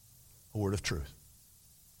speak a word of truth.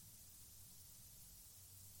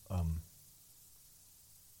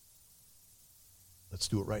 Let's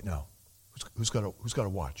do it right now. Who's got a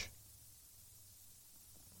watch?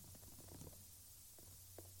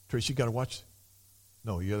 Tracy, you got a watch?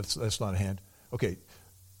 No, that's not a hand. Okay,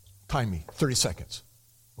 time me. 30 seconds.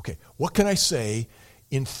 Okay, what can I say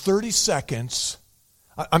in 30 seconds?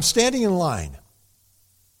 I'm standing in line.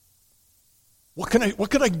 What can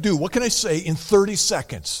I do? What can I say in 30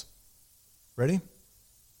 seconds? Ready?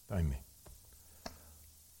 Time me.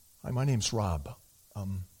 Hi, my name's Rob.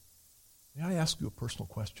 May I ask you a personal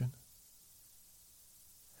question?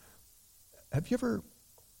 Have you ever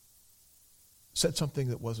said something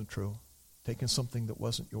that wasn't true? Taken something that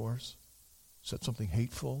wasn't yours? Said something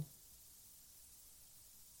hateful?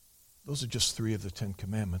 Those are just 3 of the 10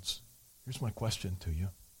 commandments. Here's my question to you.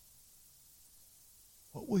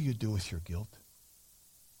 What will you do with your guilt?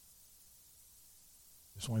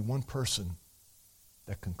 There's only one person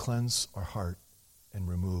that can cleanse our heart and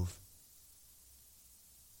remove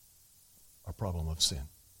our problem of sin,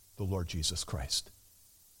 the Lord Jesus Christ.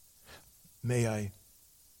 May I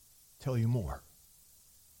tell you more?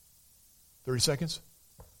 30 seconds?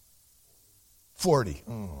 40.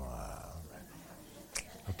 Oh, all right.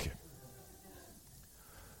 Okay.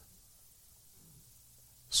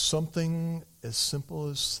 Something as simple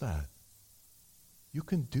as that. You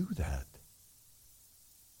can do that.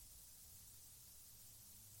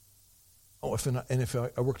 Oh, if I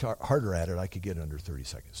worked harder at it, I could get under 30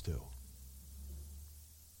 seconds too.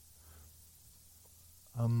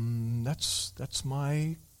 That's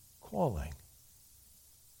my calling.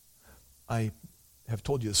 I have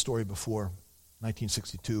told you the story before.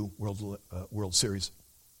 1962 World Series.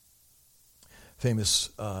 Famous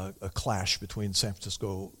a clash between San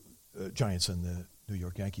Francisco Giants and the New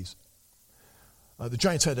York Yankees. The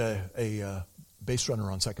Giants had a base runner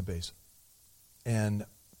on second base, and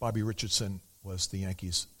Bobby Richardson was the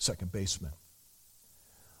Yankees' second baseman.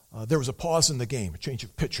 There was a pause in the game, a change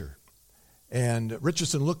of pitcher, and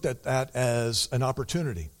Richardson looked at that as an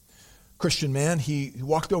opportunity. Christian man, he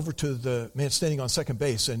walked over to the man standing on second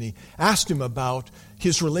base and he asked him about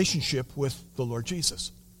his relationship with the Lord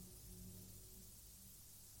Jesus.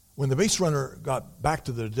 When the base runner got back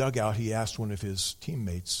to the dugout, he asked one of his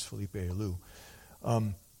teammates, Felipe Alou,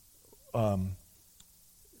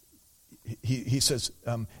 he says,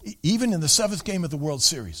 even in the 7th game of the World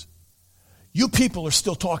Series, you people are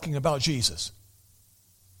still talking about Jesus.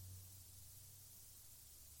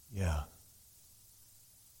 Yeah.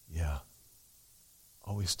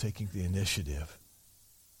 Always taking the initiative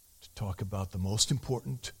to talk about the most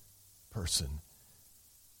important person,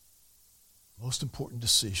 most important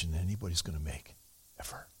decision anybody's going to make,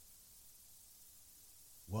 ever.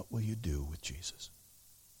 What will you do with Jesus?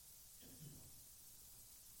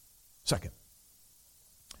 Second,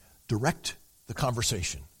 direct the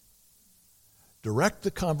conversation. Direct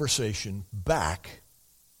the conversation back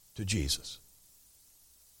to Jesus.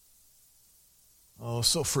 Oh,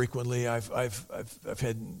 so frequently I've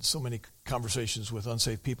had so many conversations with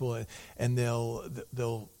unsaved people, and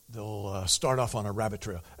they'll start off on a rabbit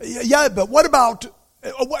trail. Yeah, but what about?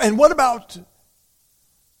 And what about?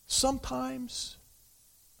 Sometimes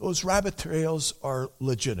those rabbit trails are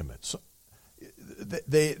legitimate. So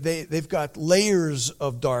they've got layers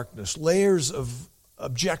of darkness, layers of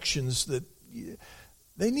objections that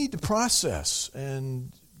they need to process,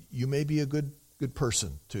 and you may be a good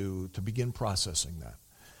person to begin processing that.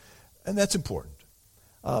 And that's important.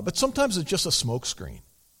 But sometimes it's just a smokescreen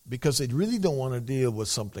because they really don't want to deal with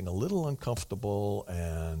something a little uncomfortable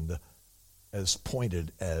and as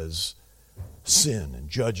pointed as sin and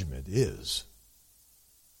judgment is.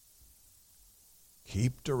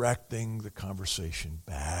 Keep directing the conversation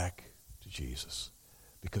back to Jesus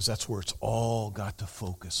because that's where it's all got to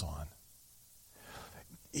focus on.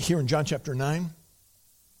 Here in John chapter 9,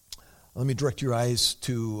 let me direct your eyes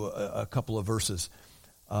to a couple of verses.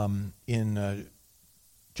 In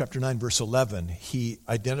chapter 9, verse 11, he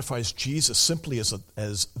identifies Jesus simply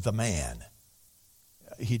as the man.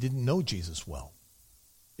 He didn't know Jesus well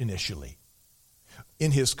initially.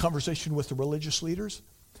 In his conversation with the religious leaders,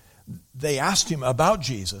 they asked him about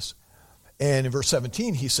Jesus, and in verse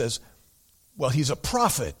 17 he says, well, he's a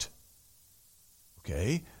prophet.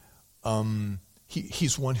 Okay?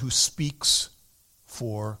 He's one who speaks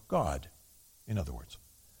for God, in other words.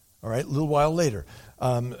 All right, a little while later,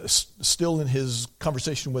 still in his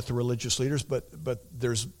conversation with the religious leaders, but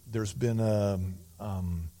there's been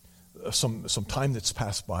some time that's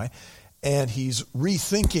passed by, and he's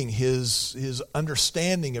rethinking his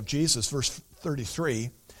understanding of Jesus. Verse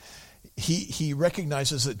 33, he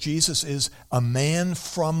recognizes that Jesus is a man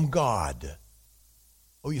from God.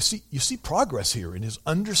 Oh, you see progress here in his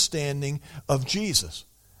understanding of Jesus.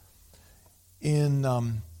 In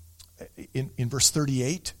verse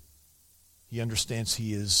 38, he understands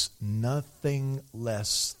he is nothing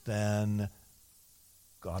less than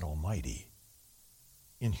God Almighty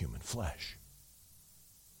in human flesh.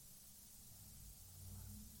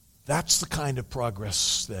 That's the kind of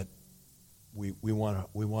progress that we want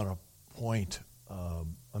to point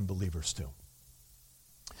unbelievers to.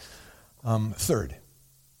 Third,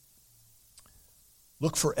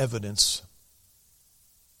 Look for evidence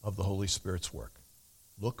of the Holy Spirit's work.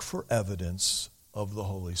 Look for evidence of the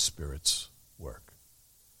Holy Spirit's work.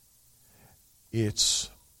 It's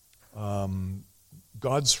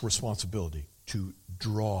God's responsibility to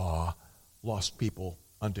draw lost people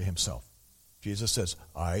unto himself. Jesus says,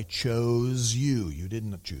 I chose you. You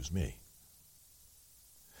didn't choose me.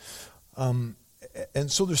 And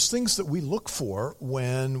so there's things that we look for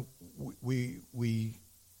when we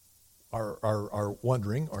are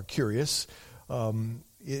wondering, are curious.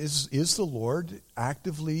 Is the Lord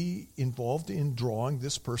actively involved in drawing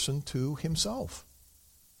this person to himself?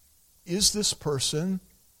 Is this person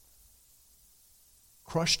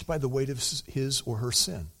crushed by the weight of his or her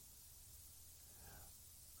sin?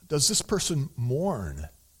 Does this person mourn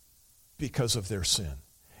because of their sin?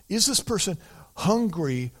 Is this person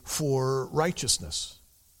hungry for righteousness,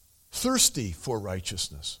 thirsty for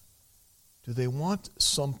righteousness? Do they want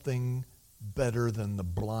something better than the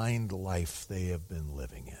blind life they have been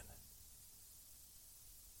living in?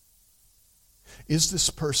 Is this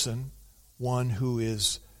person one who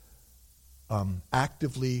is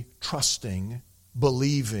actively trusting,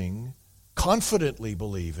 believing, confidently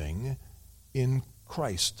believing in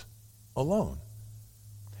Christ alone?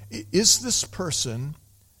 Is this person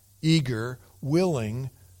eager, willing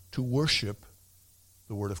to worship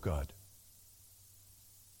the Word of God?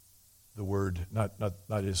 The Word, not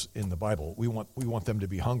is in the Bible. We want them to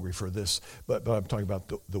be hungry for this, but I'm talking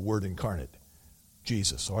about the Word incarnate,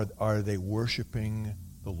 Jesus. Are they worshiping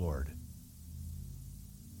the Lord?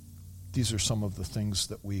 These are some of the things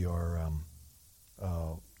that we are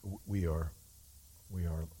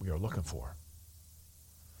looking for.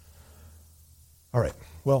 All right.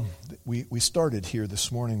 Well, we started here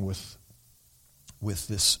this morning with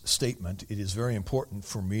this statement. It is very important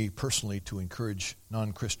for me personally to encourage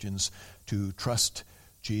non-Christians to trust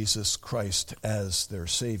Jesus Christ as their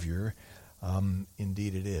Savior.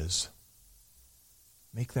 Indeed it is.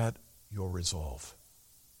 Make that your resolve.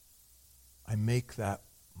 I make that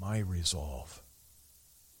my resolve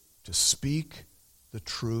to speak the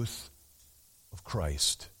truth of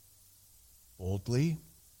Christ boldly,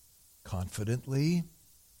 confidently.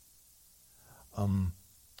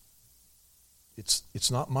 It's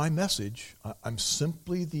not my message. I'm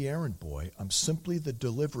simply the errand boy. I'm simply the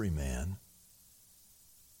delivery man.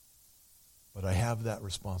 But I have that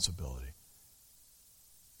responsibility.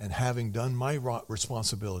 And having done my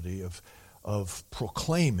responsibility of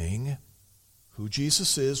proclaiming who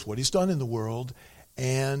Jesus is, what he's done in the world,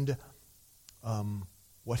 and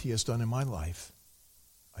what he has done in my life,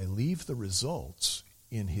 I leave the results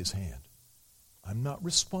in his hand. I'm not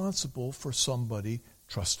responsible for somebody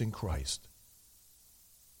trusting Christ.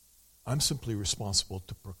 I'm simply responsible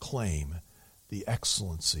to proclaim the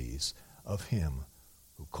excellencies of him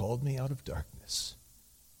who called me out of darkness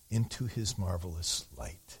into his marvelous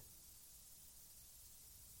light.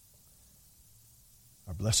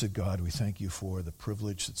 Our blessed God, we thank you for the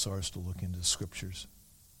privilege that's ours to look into the Scriptures.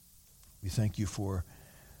 We thank you for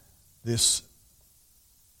this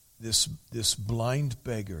blind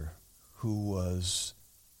beggar who was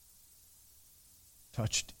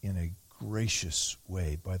touched in a gracious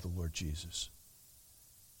way by the Lord Jesus,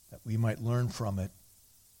 that we might learn from it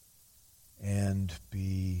and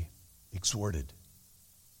be exhorted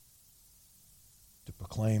to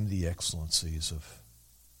proclaim the excellencies of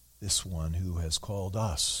this one who has called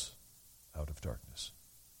us out of darkness.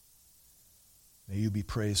 May you be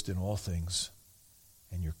praised in all things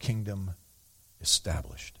and your kingdom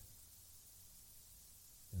established.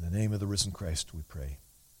 In the name of the risen Christ we pray.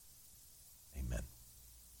 Amen.